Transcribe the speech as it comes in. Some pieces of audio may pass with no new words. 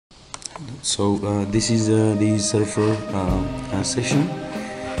So this is the Surfer session.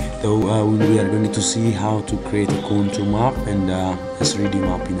 So we are going to see how to create a contour map and a 3D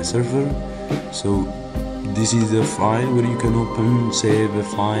map in a server. So this is the file where you can open, save a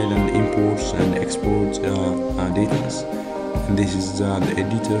file, and import and export data. And this is the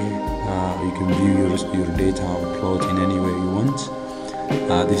editor. You can view your data or plot in any way you want.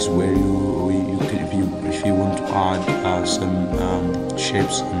 This is where you can, if you want to add some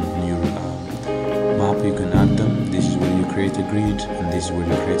shapes in your map, you can add them. This is where you create a grid, and this is where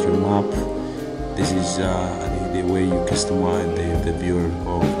you create your map. This is the way you customize the viewer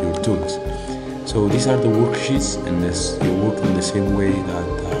of your tools. So these are the worksheets, and you work in the same way that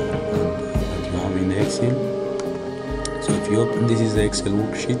you have in Excel. So if you open, this is the Excel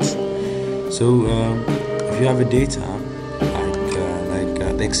worksheets. So if you have a data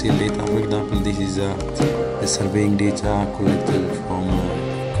like the Excel data, for example, this is the surveying data collected from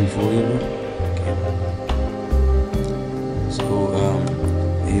Control. Okay. So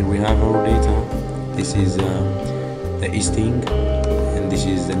here we have our data. This is the easting, and this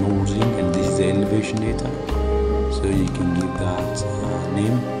is the northing, and this is the elevation data. So you can give that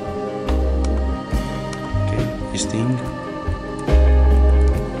name. Okay, easting,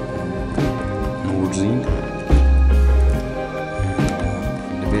 northing,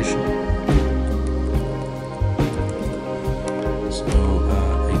 and elevation. So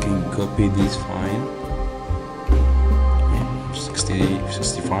I can copy this file.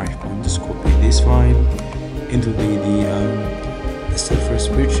 65 points. Copy this file into the Surfer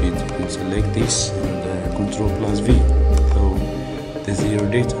spreadsheet. You can select this and Ctrl+V. So this is your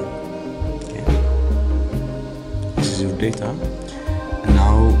data. Okay. This is your data.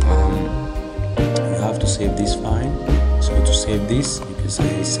 Now you have to save this file. So to save this, you can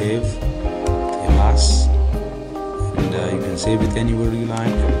say save as, and you can save it anywhere you like.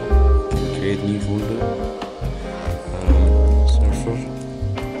 You can create new folder.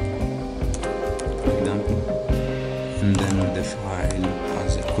 For example, and then the file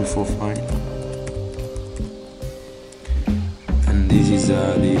as a Kulfo file, and this is the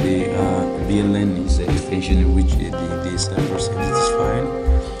VLN is the extension in which the server saves this file.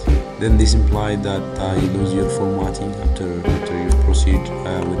 Then this implies that you lose your formatting after you proceed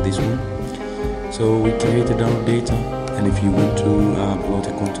with this one. So we created our data, and if you want to plot a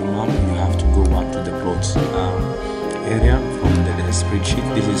contour map, you have to go back to the plot area from the spreadsheet.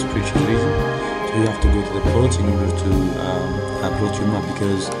 This is spreadsheet region. So you have to go to the plot in order to plot your map,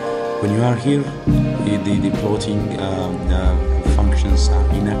 because when you are here, the plotting functions are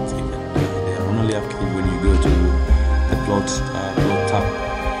inactive, and they are only active when you go to the plot tab.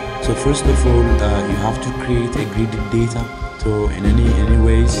 So first of all, you have to create a gridded data. So in any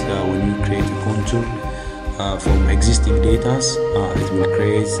ways, when you create a contour from existing data, it will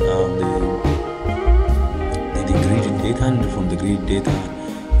create the gridded data, and from the gridded data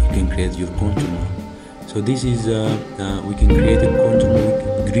you can create your contour map. So this is we can create a contour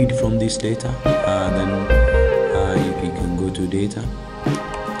grid from this data. Then you can go to data.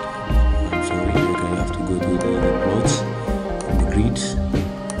 I'm sorry, you have to go to the plots and the grid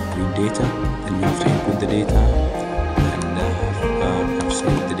data. Then you have to input the data, and have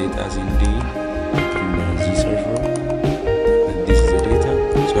saved the data as in Z server. And this is the data.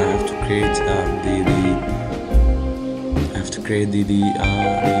 So I have to create the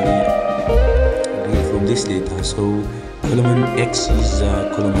grid from this data. So column X is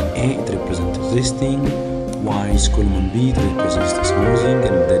column A, it represents existing. Y is column B, it represents the smoothing,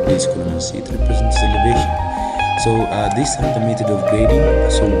 and Z is column C, it represents elevation. So these are the method of grading.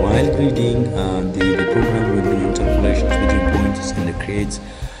 So while grading, the program will do interpolations between points and creates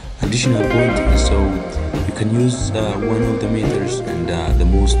additional pointers. So you can use one of the methods, and the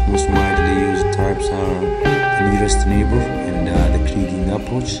most widely used types are the nearest neighbor and the grading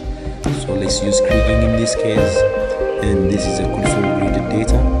approach. So let's use grading in this case, and this is a control graded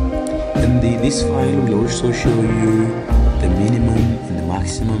data. And this file will also show you the minimum and the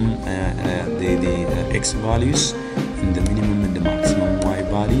maximum the X values, and the minimum and the maximum Y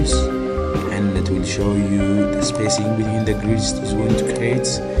values, and it will show you the spacing between the grids is going to create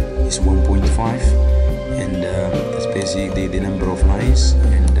is 1.5, and the spacing, the number of lines,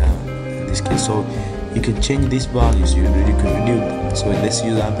 and in this case, so you can change these values. You can reduce them. So let's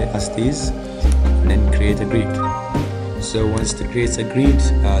use as it is, and then create a grid. So once it creates a grid,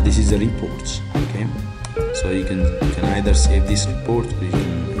 this is a report. Okay, so you can either save this report, or you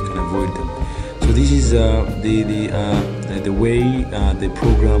can avoid them. So this is the way the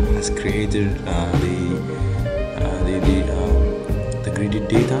program has created the gridded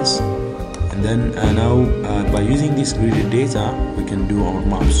data, and then now by using this gridded data, we can do our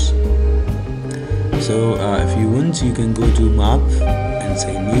maps. So if you want, you can go to map and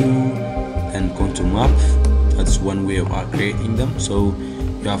say new and contour map. That's one way of creating them. So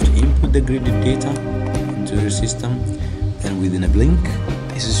you have to input the gridded data into your system, and within a blink,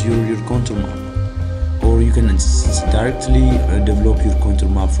 this is your contour map. Or you can directly develop your contour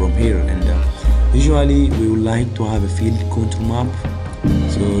map from here. And usually we would like to have a field contour map,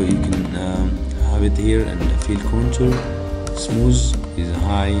 so you can have it here, and the field contour smooth is a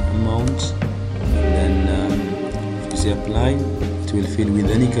high amount, and then if you say apply, it will fill with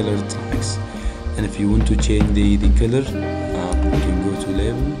any color tags. And if you want to change the color, you can go to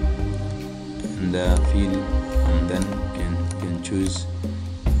label and fill, and then you can choose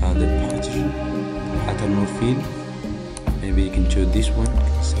the pattern or fill. Maybe you can choose this one,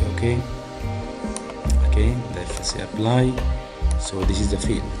 say okay, then say apply. So this is the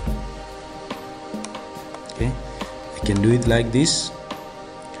fill. Okay, I can do it like this,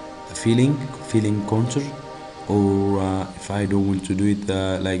 the filling contour. Or if I don't want to do it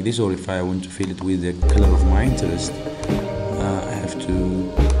like this, or if I want to fill it with the color of my interest, I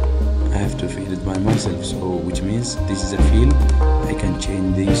have to fill it by myself. So which means this is a fill. I can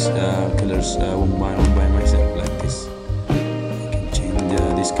change these colors one by myself, like this. I can change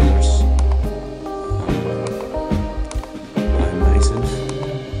these colors by myself.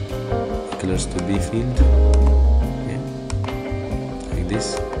 The colors to be filled, like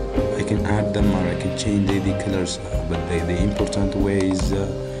this. I can add them, or I can change the colors, but the important way is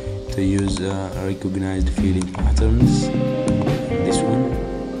to use recognized filling patterns. This one,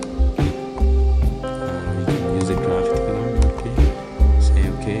 you can use a graphic one. Okay, say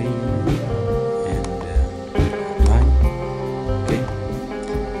okay, and apply. Okay,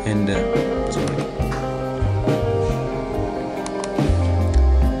 and sorry, apply.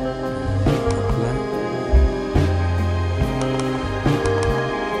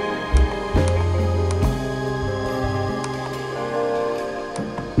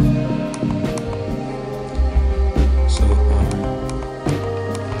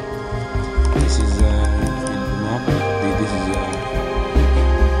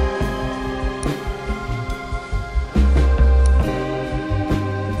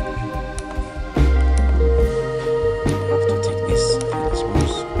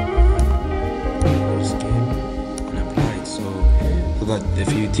 If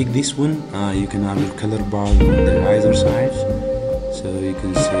you take this one, you can have your color bar on the either side, so you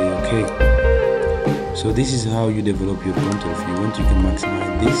can say okay. So this is how you develop your contour. If you want, you can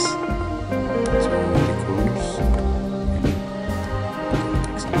maximize this, so the corners, and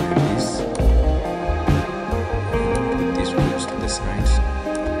maximize this, put this one to the sides,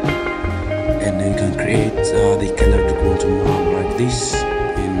 and then you can create the colored contour like this.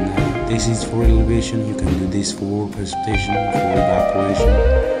 This is for elevation. You can do this for precipitation, for evaporation,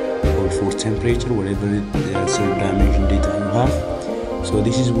 or for temperature, whatever certain dimension data you have. So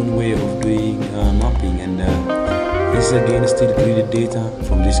this is one way of doing mapping, and this is again still gridded data.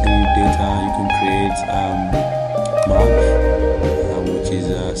 From this gridded data, you can create map, which is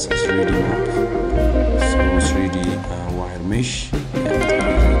a 3D map. So 3D wire mesh,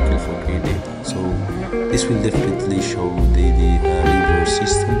 for gridded data. So this will definitely show the river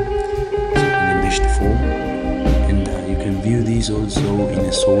system. Form, and you can view these also in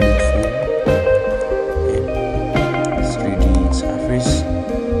a solid form. 3D surface,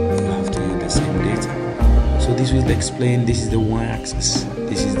 you have to use the same data. So this will explain. This is the y-axis,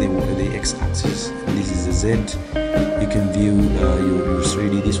 this is the x-axis, and this is the z. You can view your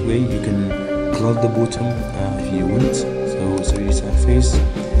 3D this way. You can close the bottom if you want. So 3D surface,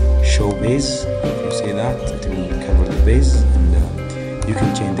 show base. If you say that, it will cover the base, and you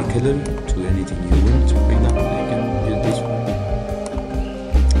can change the color to anything you want. For example, you can use this one.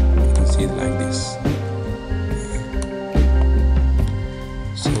 You can see it like this.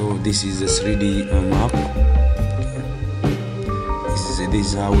 So this is a 3D map. This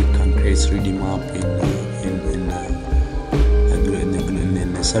is how we can create 3D map in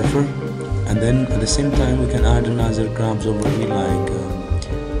a Surfer, and then at the same time we can add another grabs over here,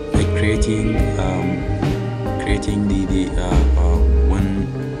 like creating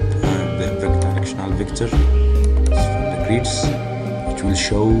the directional vector from the grids, which will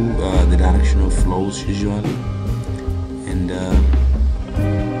show the direction of flows usually, and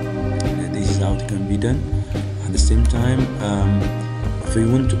this is how it can be done. At the same time, if you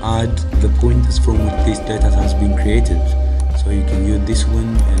want to add the pointers from which this data has been created, so you can use this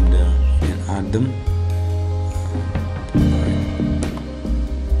one and you can add them.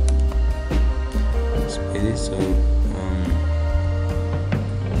 So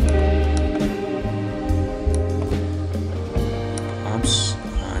apps,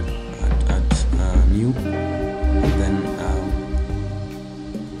 add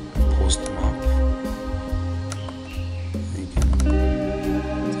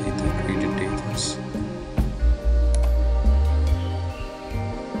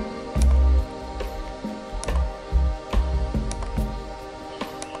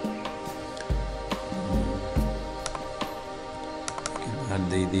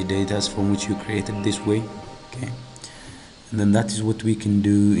data from which you created this way. Okay, and then that is what we can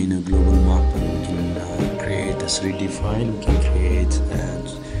do in a global map. And we can create a 3D file. We can create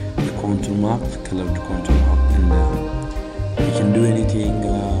a contour map, colored contour map, and you can do anything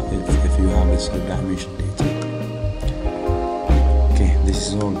if you have a 3 dimension data. Okay, this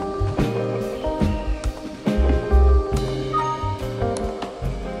is all.